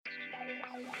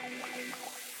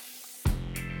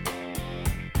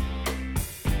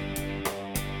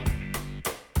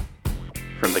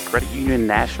from the Credit Union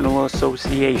National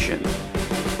Association.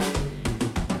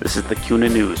 This is the CUNA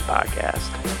News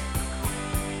Podcast.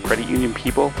 Credit union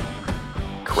people,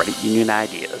 credit union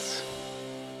ideas.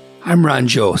 I'm Ron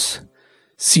Jose,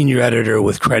 Senior Editor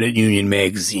with Credit Union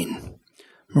Magazine.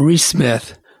 Maurice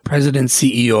Smith, President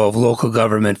CEO of Local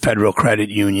Government Federal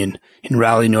Credit Union in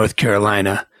Raleigh, North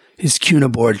Carolina, is CUNA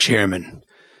Board Chairman.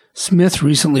 Smith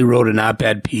recently wrote an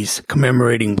op-ed piece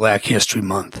commemorating Black History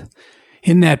Month.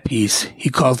 In that piece,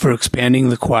 he called for expanding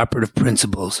the cooperative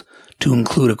principles to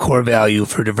include a core value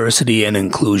for diversity and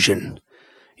inclusion.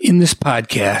 In this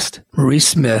podcast, Maurice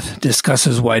Smith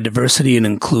discusses why diversity and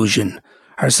inclusion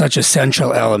are such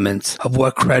essential elements of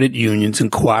what credit unions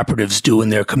and cooperatives do in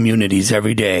their communities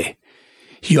every day.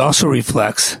 He also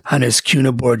reflects on his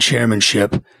CUNA Board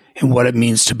chairmanship and what it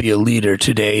means to be a leader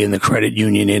today in the credit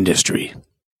union industry.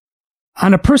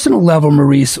 On a personal level,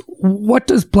 Maurice, what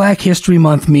does Black History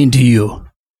Month mean to you?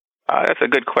 That's a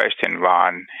good question,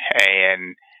 Ron.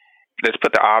 And let's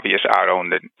put the obvious out on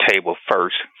the table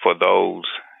first for those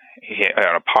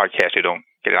on a podcast who don't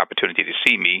get an opportunity to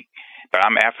see me. But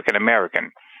I'm African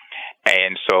American.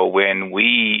 And so when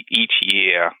we each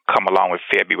year come along with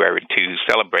February to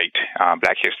celebrate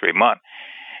Black History Month,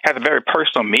 it has a very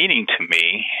personal meaning to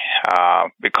me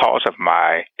because of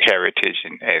my heritage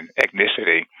and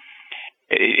ethnicity.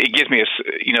 It gives me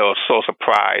a source of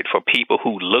pride for people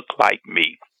who look like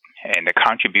me and the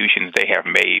contributions they have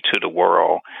made to the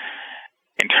world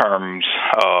in terms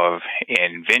of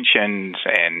inventions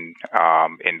and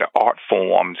in the art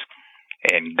forms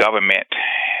and government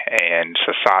and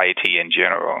society in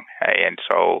general. And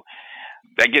so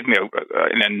that gives me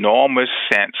an enormous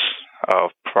sense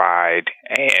of pride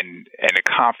and a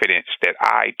confidence that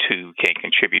I, too, can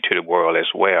contribute to the world as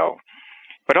well.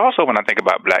 But also when I think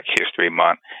about Black History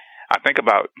Month, I think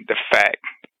about the fact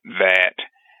that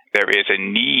there is a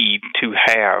need to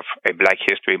have a Black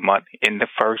History Month in the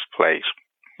first place.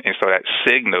 And so that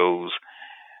signals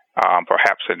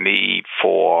perhaps a need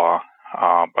for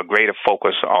a greater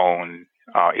focus on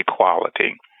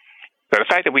equality. So the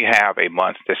fact that we have a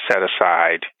month that's set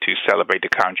aside to celebrate the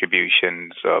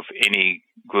contributions of any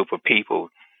group of people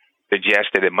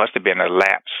suggests that it must have been a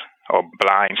lapse or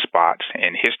blind spots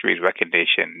in history's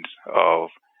recognitions of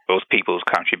those people's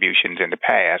contributions in the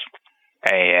past.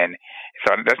 And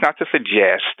so that's not to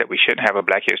suggest that we shouldn't have a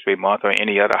Black History Month or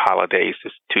any other holidays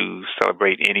to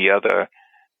celebrate any other,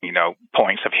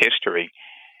 points of history.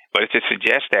 But it's to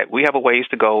suggest that we have a ways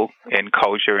to go in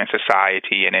culture and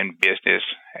society and in business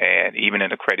and even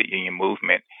in the credit union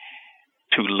movement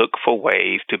to look for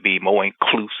ways to be more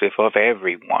inclusive of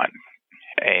everyone.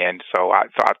 And so I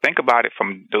think about it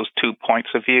from those 2 points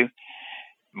of view.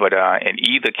 But in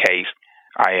either case,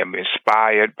 I am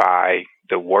inspired by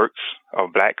the works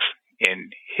of Blacks in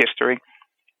history,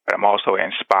 but I'm also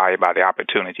inspired by the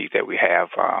opportunities that we have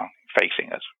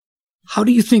facing us. How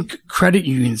do you think credit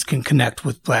unions can connect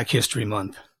with Black History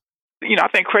Month? I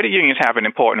think credit unions have an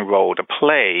important role to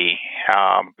play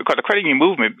because the credit union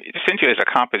movement essentially is a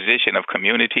composition of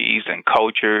communities and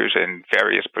cultures and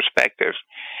various perspectives.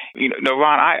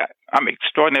 Ron, I'm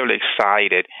extraordinarily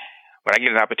excited when I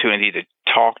get an opportunity to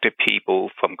talk to people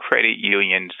from credit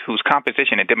unions whose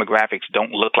composition and demographics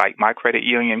don't look like my credit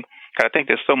union, because I think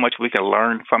there's so much we can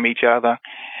learn from each other.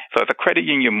 So the credit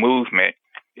union movement,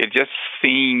 it just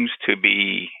seems to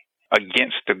be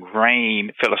against the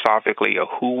grain philosophically of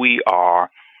who we are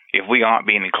if we aren't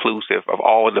being inclusive of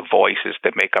all of the voices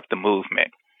that make up the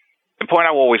movement. The point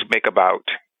I will always make about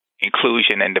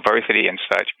inclusion and diversity and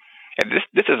such, and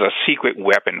this is a secret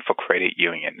weapon for credit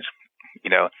unions.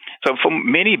 So for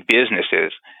many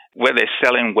businesses, whether they're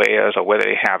selling wares or whether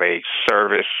they have a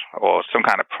service or some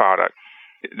kind of product,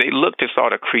 they look to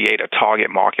sort of create a target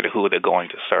market of who they're going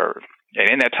to serve. And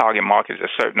in that target market is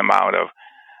a certain amount of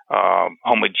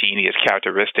homogeneous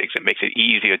characteristics that makes it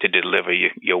easier to deliver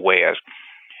your wares.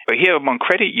 But here among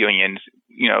credit unions,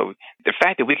 the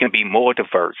fact that we can be more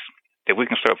diverse, that we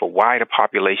can serve a wider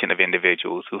population of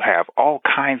individuals who have all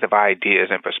kinds of ideas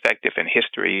and perspectives and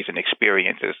histories and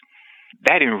experiences,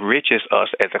 that enriches us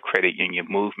as a credit union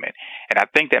movement. And I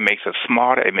think that makes us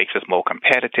smarter, it makes us more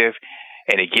competitive,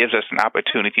 and it gives us an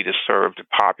opportunity to serve the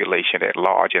population at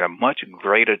large in a much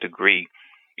greater degree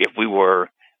if we were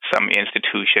some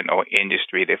institution or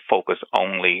industry that focused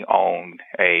only on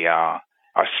a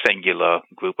singular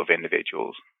group of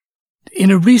individuals. In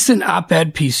a recent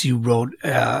op-ed piece you wrote,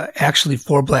 actually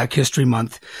for Black History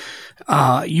Month,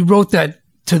 you wrote that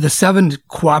to the 7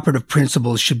 cooperative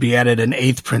principles should be added an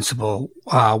 8th principle,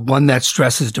 one that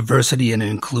stresses diversity and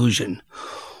inclusion.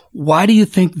 Why do you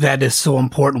think that is so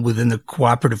important within the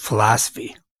cooperative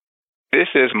philosophy? This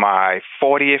is my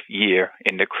 40th year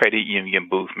in the credit union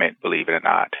movement, believe it or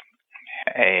not.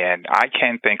 And I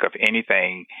can't think of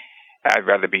anything I'd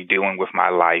rather be doing with my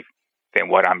life than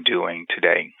what I'm doing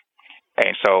today.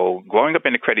 And so growing up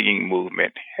in the credit union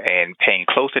movement and paying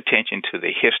close attention to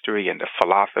the history and the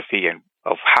philosophy and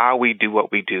of how we do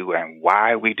what we do and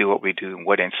why we do what we do and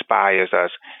what inspires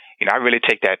us, I really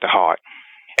take that to heart.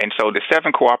 And so the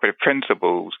 7 cooperative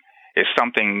principles is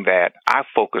something that I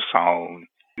focus on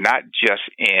not just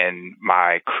in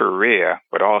my career,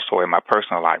 but also in my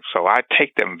personal life. So I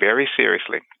take them very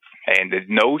seriously. And the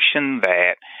notion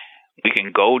that we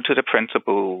can go to the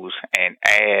principles and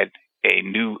add a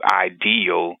new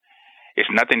ideal is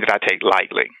nothing that I take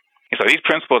lightly. And so these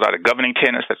principles are the governing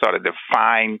tenets that sort of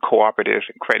define cooperatives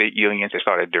and credit unions. They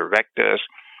sort of direct us.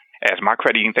 As my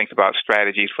credit union thinks about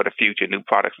strategies for the future, new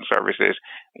products and services,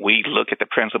 we look at the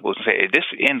principles and say, is this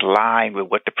in line with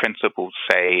what the principles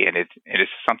say? And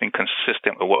it's something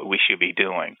consistent with what we should be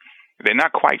doing. They're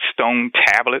not quite stone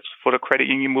tablets for the credit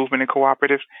union movement and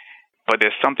cooperatives, but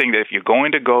there's something that if you're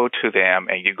going to go to them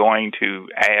and you're going to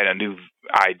add a new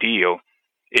ideal,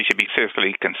 it should be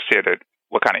seriously considered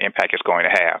what kind of impact it's going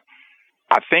to have.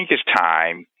 I think it's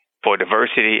time for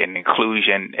diversity and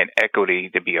inclusion and equity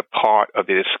to be a part of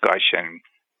the discussion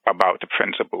about the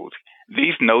principles.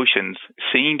 These notions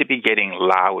seem to be getting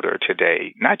louder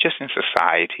today, not just in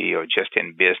society or just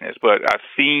in business, but I've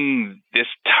seen this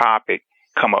topic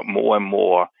come up more and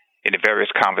more in the various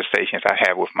conversations I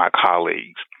have with my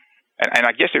colleagues. And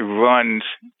I guess it runs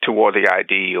toward the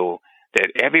ideal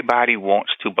that everybody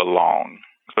wants to belong.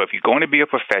 So if you're going to be a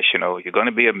professional, you're going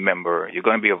to be a member, you're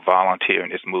going to be a volunteer in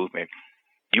this movement,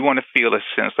 you want to feel a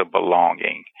sense of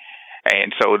belonging.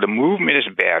 And so the movement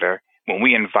is better when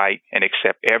we invite and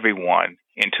accept everyone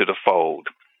into the fold.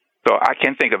 So I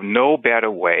can think of no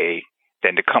better way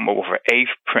than to come up with an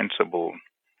 8th principle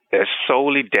that's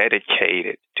solely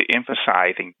dedicated to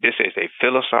emphasizing this is a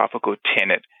philosophical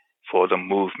tenet for the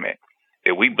movement,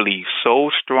 that we believe so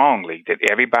strongly that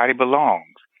everybody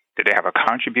belongs, that they have a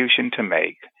contribution to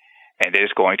make, and that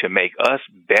it's going to make us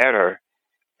better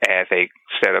as a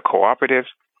set of cooperatives,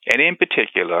 and in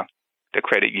particular, the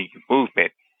credit union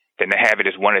movement, than to have it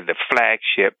as one of the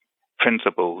flagship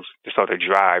principles that sort of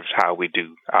drives how we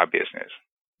do our business.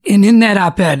 And in that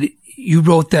op-ed, you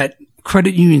wrote that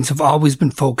credit unions have always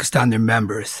been focused on their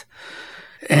members.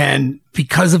 And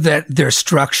because of that, their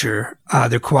structure,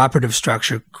 their cooperative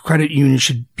structure, credit unions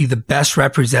should be the best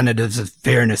representatives of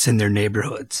fairness in their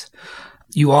neighborhoods.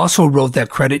 You also wrote that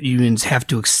credit unions have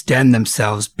to extend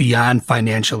themselves beyond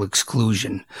financial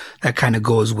exclusion. That kind of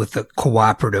goes with the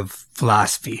cooperative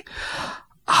philosophy.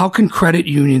 How can credit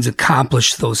unions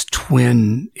accomplish those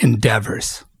twin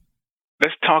endeavors?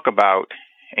 Let's talk about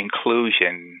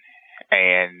inclusion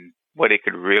and what it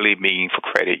could really mean for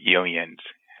credit unions.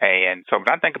 And so when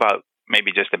I think about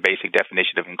maybe just the basic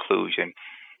definition of inclusion,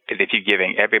 is if you're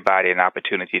giving everybody an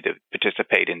opportunity to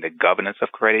participate in the governance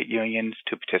of credit unions,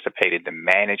 to participate in the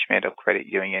management of credit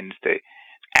unions, to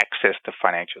access to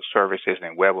financial services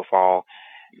and wherewithal,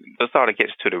 this sort of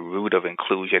gets to the root of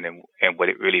inclusion and what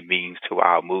it really means to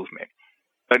our movement.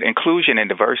 But inclusion and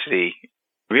diversity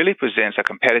really presents a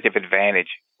competitive advantage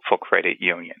for credit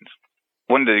unions.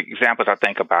 One of the examples I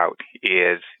think about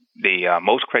is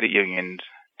most credit unions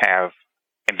have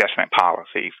investment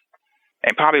policies.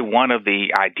 And probably one of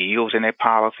the ideals in their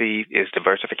policies is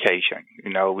diversification.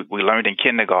 We learned in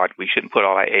kindergarten we shouldn't put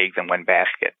all our eggs in one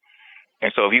basket.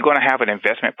 And so if you're going to have an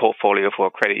investment portfolio for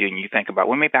a credit union, you think about,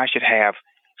 well, maybe I should have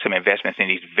some investments in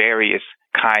these various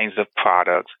kinds of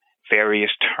products, various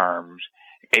terms.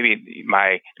 Maybe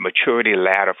my maturity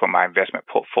ladder for my investment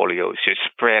portfolio should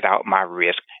spread out my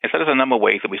risk. And so there's a number of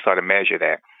ways that we sort of measure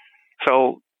that.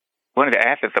 So one of the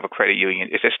assets of a credit union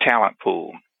is its talent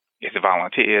pool. It's the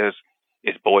volunteers,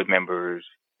 it's board members,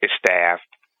 it's staff.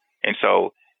 And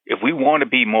so if we want to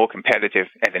be more competitive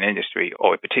as an industry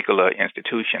or a particular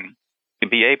institution, to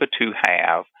be able to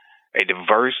have a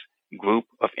diverse group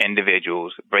of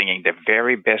individuals bringing the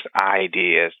very best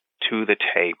ideas to the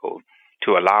table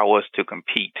to allow us to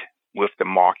compete with the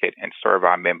market and serve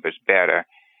our members better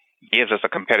gives us a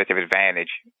competitive advantage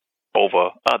over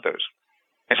others.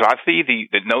 And so I see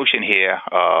the notion here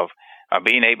of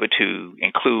being able to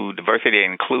include diversity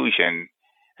and inclusion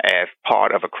as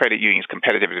part of a credit union's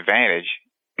competitive advantage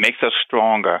makes us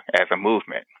stronger as a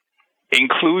movement.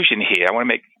 Inclusion here, I want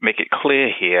to make it clear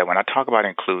here, when I talk about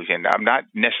inclusion, I'm not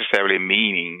necessarily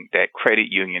meaning that credit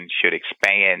unions should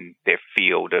expand their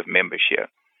field of membership.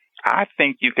 I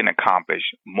think you can accomplish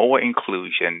more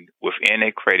inclusion within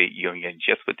a credit union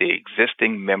just with the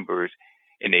existing members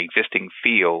in the existing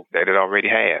field that it already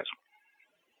has.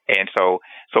 And so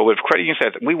with credit union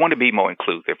says, we want to be more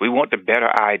inclusive. We want the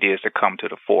better ideas to come to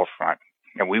the forefront.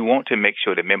 And we want to make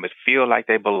sure that members feel like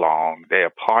they belong, they're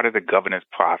part of the governance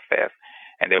process,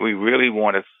 and that we really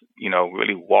want to,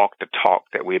 really walk the talk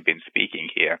that we've been speaking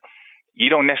here. You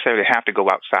don't necessarily have to go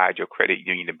outside your credit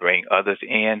union to bring others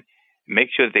in. Make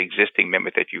sure that the existing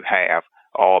members that you have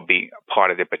all be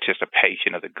part of the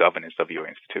participation of the governance of your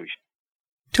institution.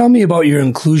 Tell me about your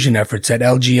inclusion efforts at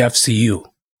LGFCU.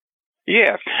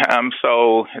 Yes.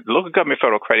 So the Local Government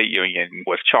Federal Credit Union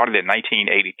was chartered in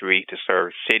 1983 to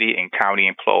serve city and county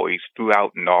employees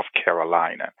throughout North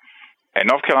Carolina. And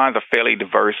North Carolina is a fairly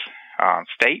diverse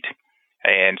state.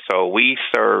 And so we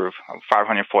serve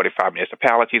 545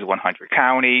 municipalities, 100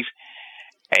 counties.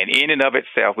 And in and of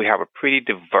itself, we have a pretty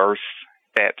diverse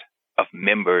set of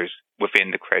members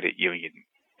within the credit union.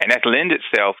 And that lends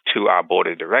itself to our board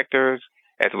of directors,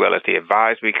 as well as the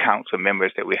advisory council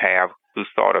members that we have who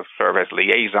sort of serve as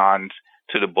liaisons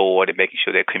to the board and making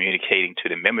sure they're communicating to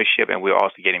the membership. And we're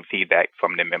also getting feedback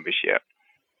from the membership.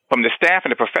 From the staff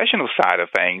and the professional side of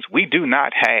things, we do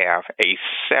not have a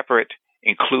separate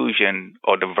inclusion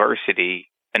or diversity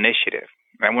initiative.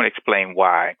 And I want to explain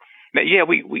why. Now,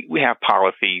 we have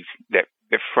policies that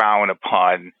frown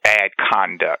upon bad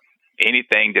conduct,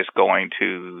 anything that's going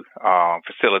to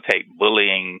facilitate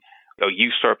bullying or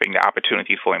usurping the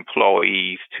opportunities for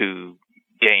employees to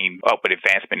gain upward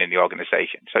advancement in the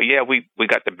organization. So, we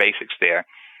got the basics there.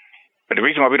 But the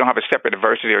reason why we don't have a separate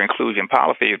diversity or inclusion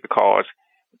policy is because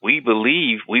we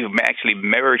believe we've actually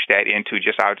merged that into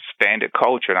just our standard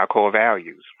culture and our core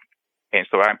values. And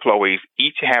so our employees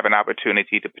each have an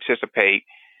opportunity to participate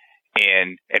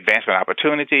in advancement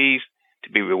opportunities,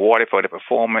 to be rewarded for their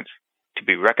performance, to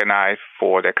be recognized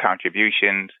for their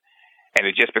contributions, and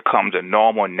it just becomes a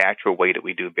normal, natural way that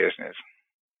we do business.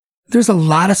 There's a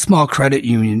lot of small credit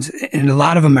unions, and a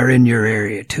lot of them are in your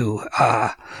area too.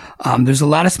 There's a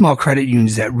lot of small credit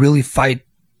unions that really fight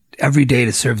every day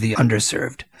to serve the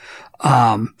underserved.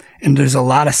 And there's a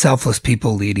lot of selfless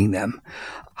people leading them.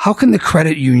 How can the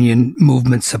credit union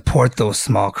movement support those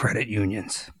small credit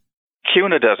unions?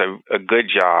 CUNA does a good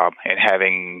job in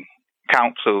having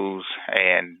councils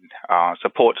and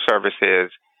support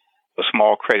services for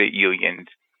small credit unions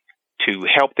to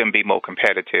help them be more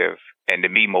competitive and to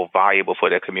be more valuable for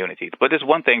their communities. But there's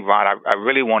one thing, Ron, I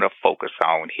really want to focus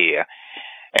on here,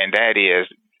 and that is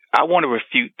I want to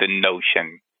refute the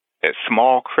notion that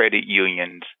small credit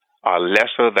unions are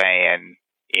lesser than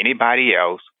anybody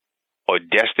else or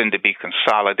destined to be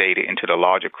consolidated into the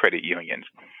larger credit unions.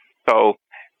 So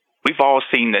we've all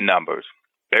seen the numbers.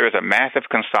 There is a massive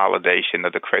consolidation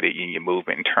of the credit union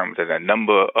movement in terms of the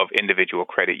number of individual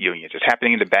credit unions. It's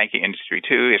happening in the banking industry,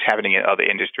 too. It's happening in other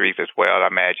industries as well, I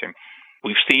imagine.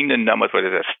 We've seen the numbers where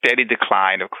there's a steady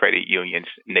decline of credit unions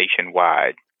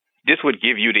nationwide. This would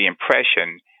give you the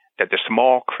impression that the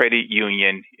small credit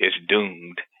union is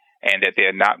doomed and that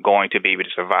they're not going to be able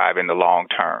to survive in the long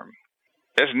term.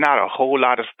 There's not a whole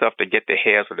lot of stuff to get the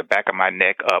hairs on the back of my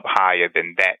neck up higher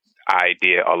than that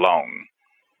idea alone.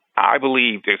 I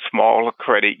believe that smaller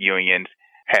credit unions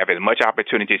have as much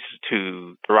opportunities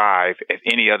to thrive as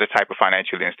any other type of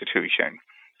financial institution.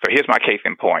 So here's my case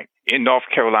in point. In North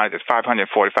Carolina, there's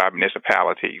 545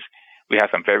 municipalities. We have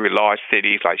some very large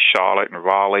cities like Charlotte and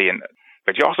Raleigh,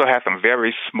 but you also have some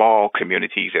very small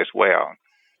communities as well.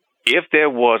 If there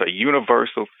was a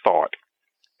universal thought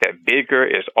that bigger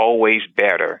is always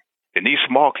better, then these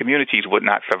small communities would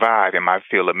not survive in my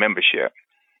field of membership.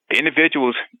 The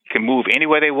individuals can move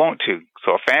anywhere they want to.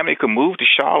 So a family can move to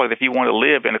Charlotte if you want to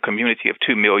live in a community of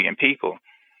 2 million people.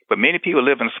 But many people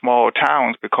live in small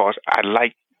towns because I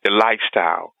like the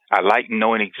lifestyle. I like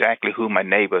knowing exactly who my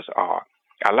neighbors are.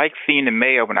 I like seeing the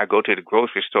mayor when I go to the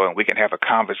grocery store and we can have a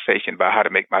conversation about how to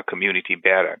make my community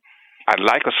better. I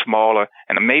like a smaller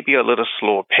and maybe a little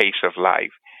slower pace of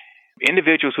life.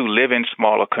 Individuals who live in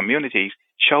smaller communities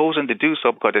chosen to do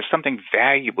so because there's something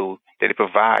valuable that it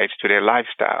provides to their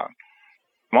lifestyle.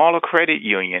 Smaller credit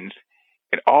unions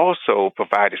can also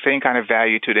provide the same kind of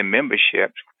value to their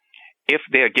membership if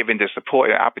they're given the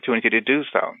support and opportunity to do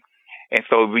so. And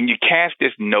so when you cast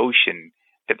this notion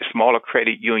that the smaller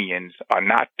credit unions are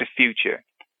not the future,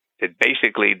 that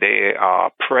basically they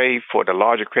are prey for the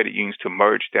larger credit unions to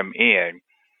merge them in,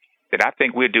 then I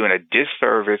think we're doing a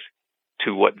disservice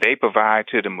to what they provide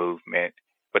to the movement,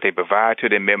 what they provide to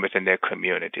their members and their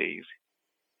communities.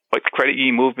 What the credit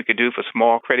union movement can do for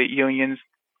small credit unions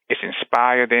is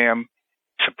inspire them,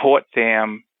 support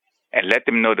them, and let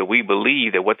them know that we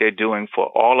believe that what they're doing for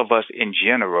all of us in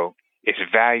general is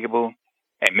valuable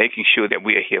and making sure that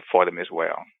we are here for them as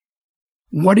well.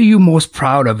 What are you most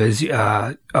proud of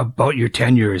about your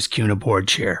tenure as CUNA board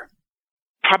chair?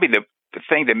 Probably the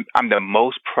thing that I'm the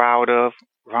most proud of,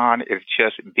 Ron, is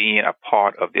just being a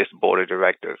part of this board of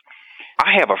directors.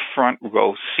 I have a front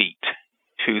row seat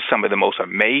to some of the most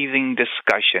amazing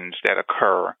discussions that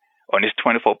occur on this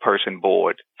 24-person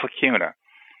board for CUNA.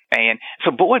 And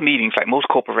so board meetings, like most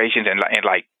corporations and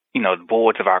like, the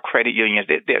boards of our credit unions,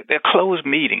 they're closed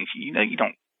meetings. You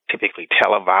don't typically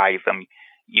televise them.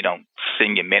 You don't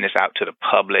send your minutes out to the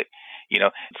public,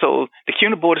 So the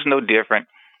CUNA board is no different.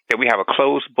 That we have a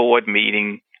closed board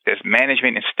meeting. There's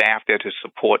management and staff there to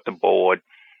support the board.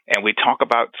 And we talk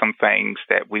about some things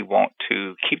that we want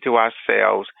to keep to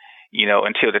ourselves,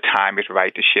 until the time is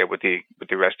right to share with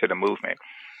the rest of the movement.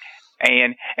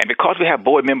 And because we have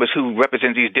board members who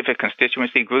represent these different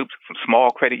constituency groups, from small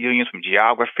credit unions, from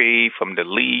geography, from the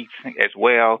leagues as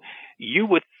well, you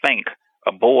would think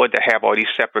a board that have all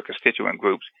these separate constituent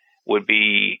groups would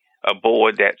be a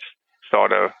board that's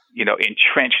sort of,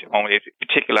 entrenched on its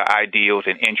particular ideals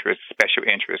and interests, special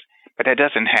interests. But that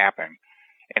doesn't happen.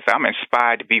 And so I'm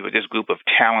inspired to be with this group of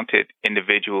talented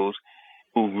individuals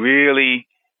who really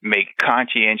make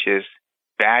conscientious,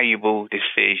 valuable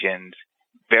decisions,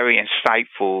 very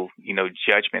insightful,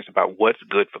 judgments about what's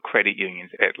good for credit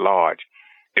unions at large.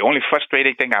 The only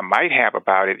frustrating thing I might have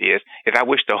about it is I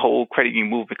wish the whole credit union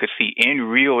movement could see in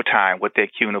real time what their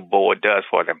CUNA board does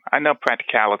for them. I know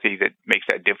practicality that makes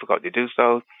that difficult to do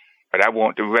so, but I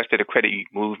want the rest of the credit union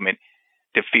movement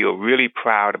to feel really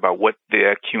proud about what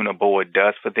their CUNA board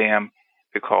does for them,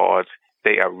 because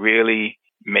they are really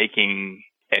making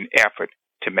an effort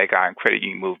to make our credit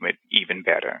union movement even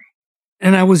better.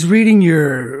 And I was reading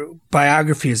your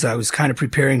biography as I was kind of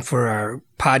preparing for our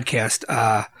podcast.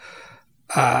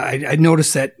 I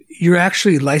noticed that you're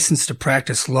actually licensed to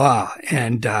practice law,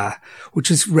 and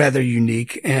which is rather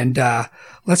unique. And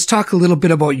let's talk a little bit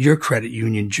about your credit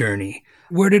union journey.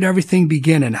 Where did everything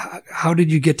begin, and how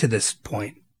did you get to this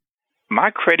point? My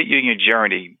credit union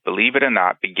journey, believe it or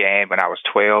not, began when I was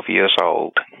 12 years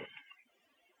old.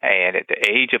 And at the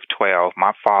age of 12,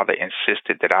 my father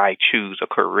insisted that I choose a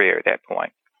career at that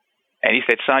point. And he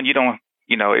said, son,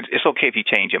 it's okay if you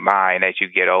change your mind as you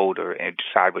get older and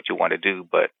decide what you want to do.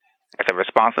 But as a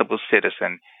responsible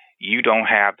citizen, you don't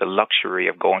have the luxury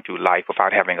of going through life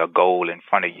without having a goal in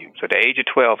front of you. So at the age of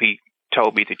 12, he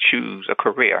told me to choose a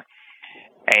career.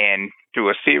 And through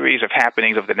a series of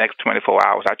happenings over the next 24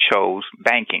 hours, I chose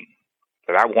banking.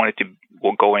 But I wanted to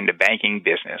go into banking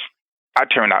business. I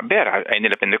turned out better. I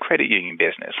ended up in the credit union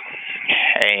business.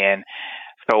 And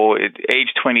so at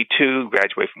age 22,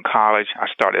 graduated from college, I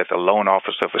started as a loan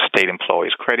officer for State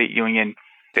Employees Credit Union,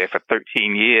 there for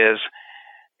 13 years.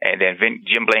 And then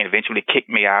Jim Blaine eventually kicked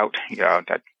me out,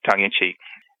 tongue-in-cheek.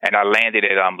 And I landed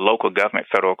at local government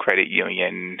Federal Credit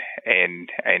Union in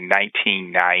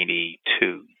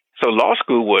 1992. So law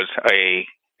school was a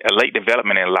late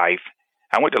development in life.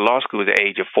 I went to law school at the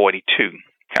age of 42.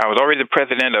 I was already the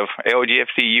president of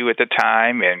LGFCU at the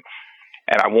time, and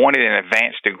I wanted an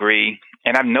advanced degree.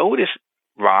 And I've noticed,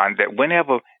 Ron, that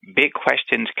whenever big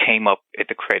questions came up at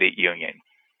the credit union,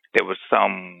 there was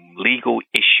some legal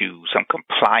issue, some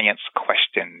compliance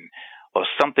question, or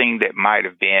something that might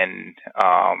have been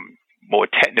more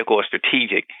technical or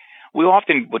strategic, we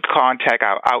often would contact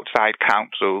our outside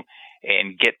counsel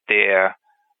and get their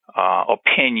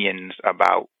opinions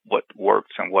about what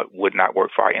works and what would not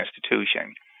work for our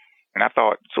institution. And I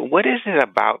thought, so what is it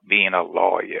about being a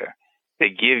lawyer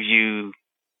that gives you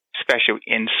special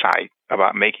insight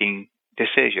about making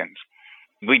decisions?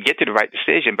 We get to the right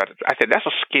decision, but I said, that's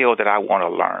a skill that I want to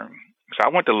learn. So I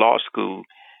went to law school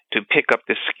to pick up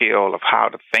the skill of how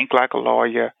to think like a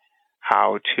lawyer,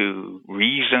 how to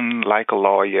reason like a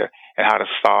lawyer, and how to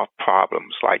solve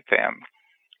problems like them.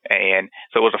 And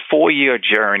so it was a 4-year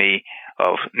journey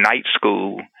of night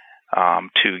school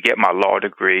to get my law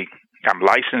degree. I'm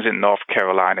licensed in North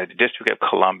Carolina, the District of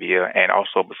Columbia, and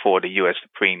also before the U.S.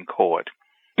 Supreme Court.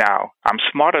 Now, I'm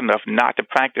smart enough not to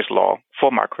practice law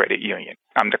for my credit union.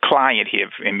 I'm the client here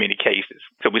in many cases.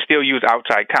 So we still use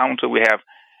outside counsel. We have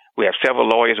several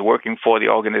lawyers working for the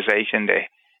organization to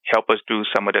help us through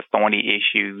some of the thorny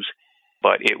issues.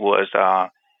 But it was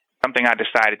something I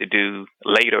decided to do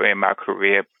later in my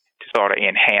career to sort of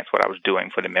enhance what I was doing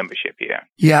for the membership here.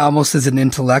 Yeah, almost as an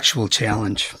intellectual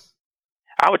challenge.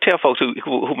 I would tell folks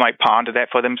who might ponder that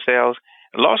for themselves,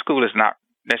 law school is not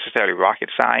necessarily rocket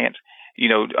science.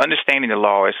 Understanding the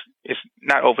law is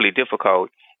not overly difficult.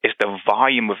 It's the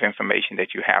volume of information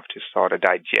that you have to sort of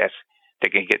digest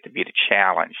that can get to be the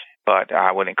challenge. But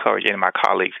I would encourage any of my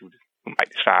colleagues who might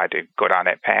decide to go down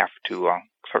that path to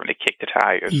certainly kick the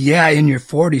tires. Yeah, in your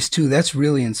 40s too. That's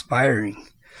really inspiring.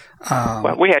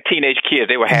 Well, we had teenage kids.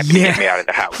 They were happy to get me out of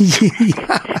the house.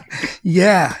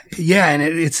 Yeah. And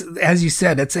it's, as you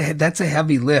said, that's a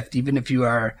heavy lift, even if you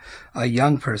are a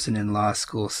young person in law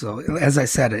school. So as I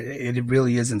said, it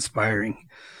really is inspiring.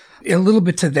 A little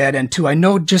bit to that end too. I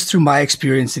know just through my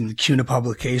experience in the CUNA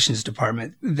Publications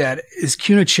Department that as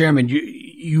CUNA chairman,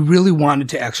 you really wanted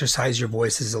to exercise your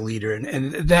voice as a leader,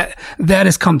 and that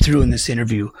has come through in this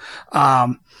interview.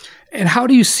 And how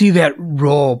do you see that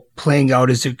role playing out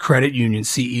as a credit union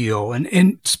CEO?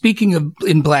 And speaking of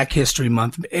in Black History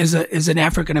Month, as an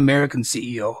African American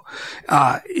CEO,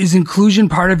 is inclusion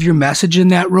part of your message in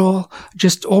that role?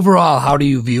 Just overall, how do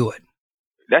you view it?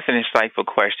 That's an insightful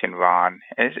question, Ron.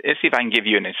 Let's see if I can give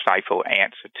you an insightful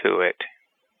answer to it.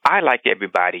 I, like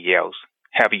everybody else,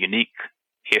 have a unique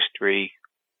history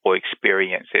or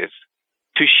experiences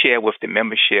to share with the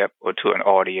membership or to an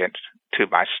audience, to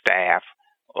my staff,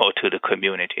 or to the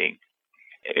community.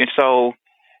 And so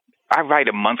I write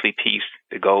a monthly piece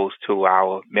that goes to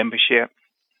our membership.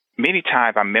 Many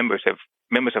times our members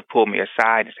have pulled me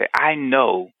aside and said, I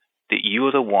know that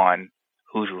you're the one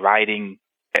who's writing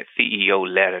that CEO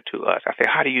letter to us. I said,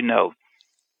 how do you know?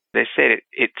 They said,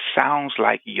 it sounds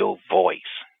like your voice.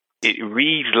 It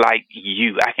reads like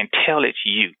you. I can tell it's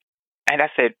you. And I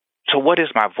said, so what is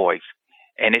my voice?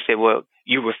 And they said, well,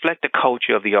 you reflect the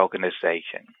culture of the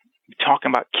organization. You're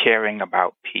talking about caring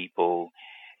about people.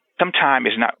 Sometimes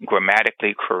it's not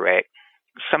grammatically correct.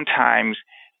 Sometimes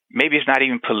maybe it's not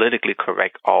even politically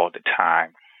correct all the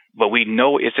time. But we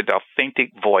know it's an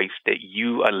authentic voice that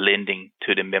you are lending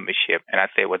to the membership. And I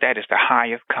say, well, that is the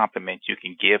highest compliment you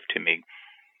can give to me,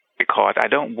 because I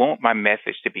don't want my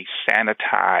message to be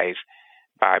sanitized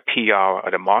by PR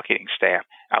or the marketing staff.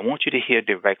 I want you to hear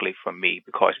directly from me,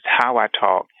 because it's how I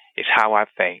talk, it's how I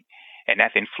think, and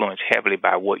that's influenced heavily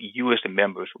by what you as the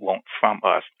members want from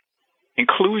us.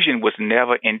 Inclusion was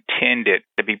never intended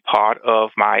to be part of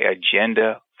my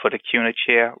agenda for the CUNA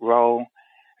chair role.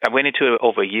 I went into it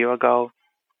over a year ago,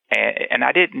 and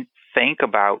I didn't think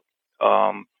about,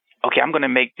 okay, I'm going to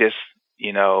make this,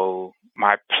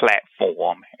 my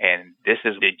platform, and this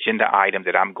is the agenda item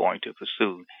that I'm going to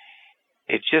pursue.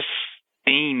 It just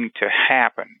seemed to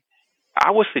happen. I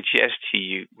would suggest to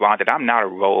you, Ron, that I'm not a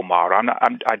role model.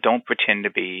 I don't pretend to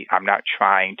be. I'm not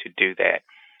trying to do that.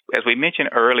 As we mentioned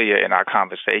earlier in our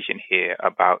conversation here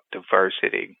about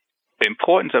diversity, the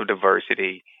importance of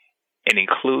diversity and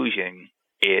inclusion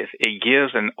is it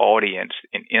gives an audience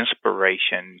an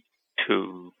inspiration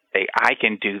to say, I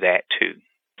can do that too.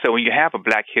 So when you have a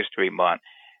Black History Month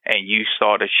and you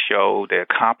sort of show the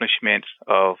accomplishments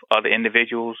of other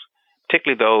individuals,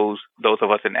 particularly those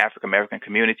of us in the African American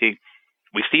community,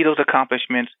 we see those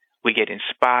accomplishments, we get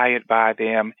inspired by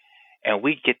them, and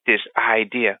we get this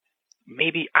idea,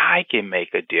 maybe I can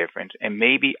make a difference and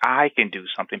maybe I can do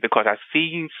something because I've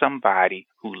seen somebody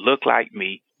who looked like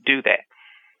me do that.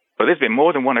 So there's been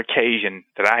more than one occasion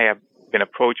that I have been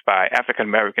approached by African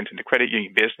Americans in the credit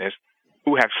union business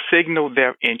who have signaled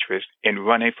their interest in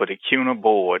running for the CUNA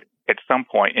board at some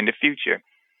point in the future.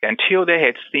 Until they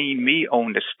had seen me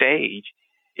on the stage,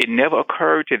 it never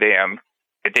occurred to them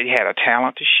that they had a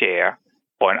talent to share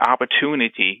or an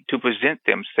opportunity to present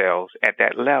themselves at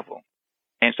that level.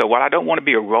 And so while I don't want to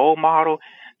be a role model,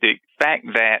 the fact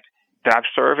that I've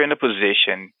served in a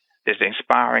position that's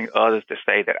inspiring others to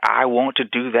say that I want to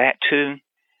do that too,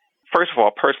 first of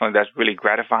all, personally, that's really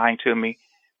gratifying to me.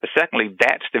 But secondly,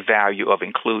 that's the value of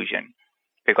inclusion,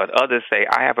 because others say,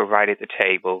 I have a right at the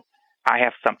table, I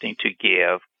have something to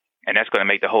give, and that's going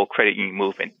to make the whole credit union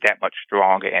movement that much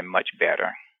stronger and much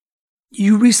better.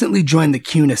 You recently joined the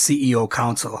CUNA CEO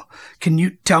Council. Can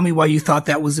you tell me why you thought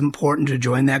that was important to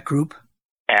join that group?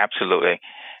 Absolutely.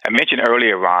 I mentioned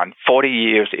earlier, Ron, 40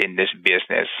 years in this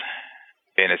business,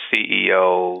 been a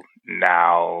CEO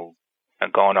now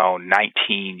going on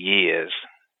 19 years.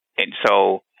 And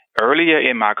so earlier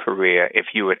in my career, if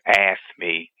you had asked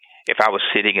me if I was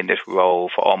sitting in this role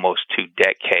for almost 2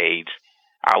 decades,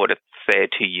 I would have said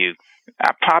to you,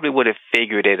 I probably would have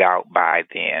figured it out by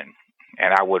then.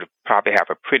 And I would probably have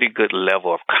a pretty good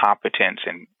level of competence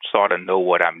and sort of know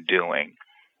what I'm doing.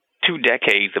 2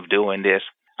 decades of doing this,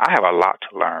 I have a lot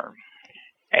to learn.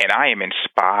 And I am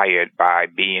inspired by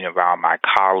being around my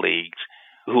colleagues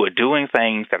who are doing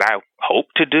things that I hope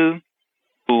to do,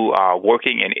 who are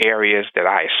working in areas that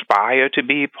I aspire to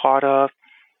be a part of.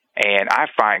 And I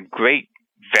find great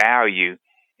value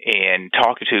in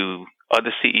talking to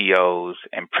other CEOs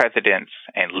and presidents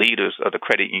and leaders of the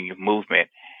credit union movement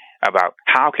about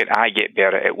how can I get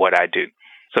better at what I do.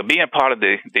 So being part of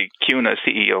the CUNA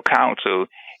CEO Council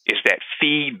is that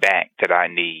feedback that I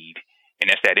need. And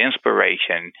it's that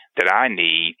inspiration that I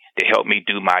need to help me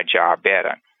do my job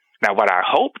better. Now, what I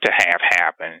hope to have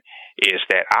happen is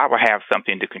that I will have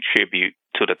something to contribute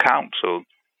to the council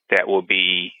that will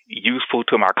be useful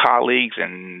to my colleagues,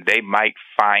 and they might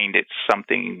find it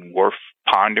something worth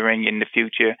pondering in the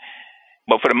future.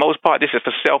 But for the most part, this is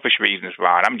for selfish reasons,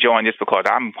 Ron. I'm joining this because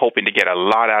I'm hoping to get a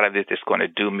lot out of this that's going to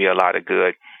do me a lot of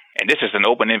good. And this is an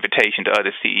open invitation to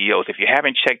other CEOs. If you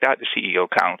haven't checked out the CEO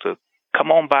Council,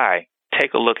 come on by,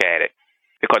 take a look at it.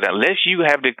 Because unless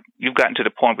you've gotten to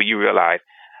the point where you realize,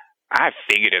 I've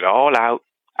figured it all out,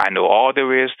 I know all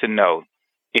there is to know.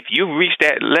 If you reach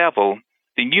that level,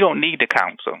 then you don't need the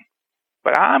council.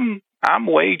 But I'm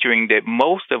wagering that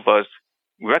most of us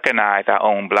recognize our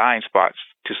own blind spots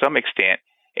to some extent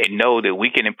and know that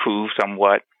we can improve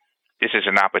somewhat. This is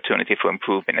an opportunity for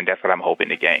improvement, and that's what I'm hoping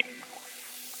to gain.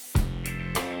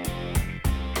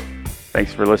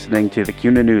 Thanks for listening to the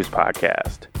CUNA News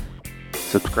Podcast.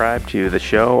 Subscribe to the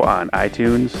show on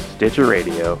iTunes, Stitcher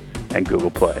Radio, and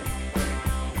Google Play.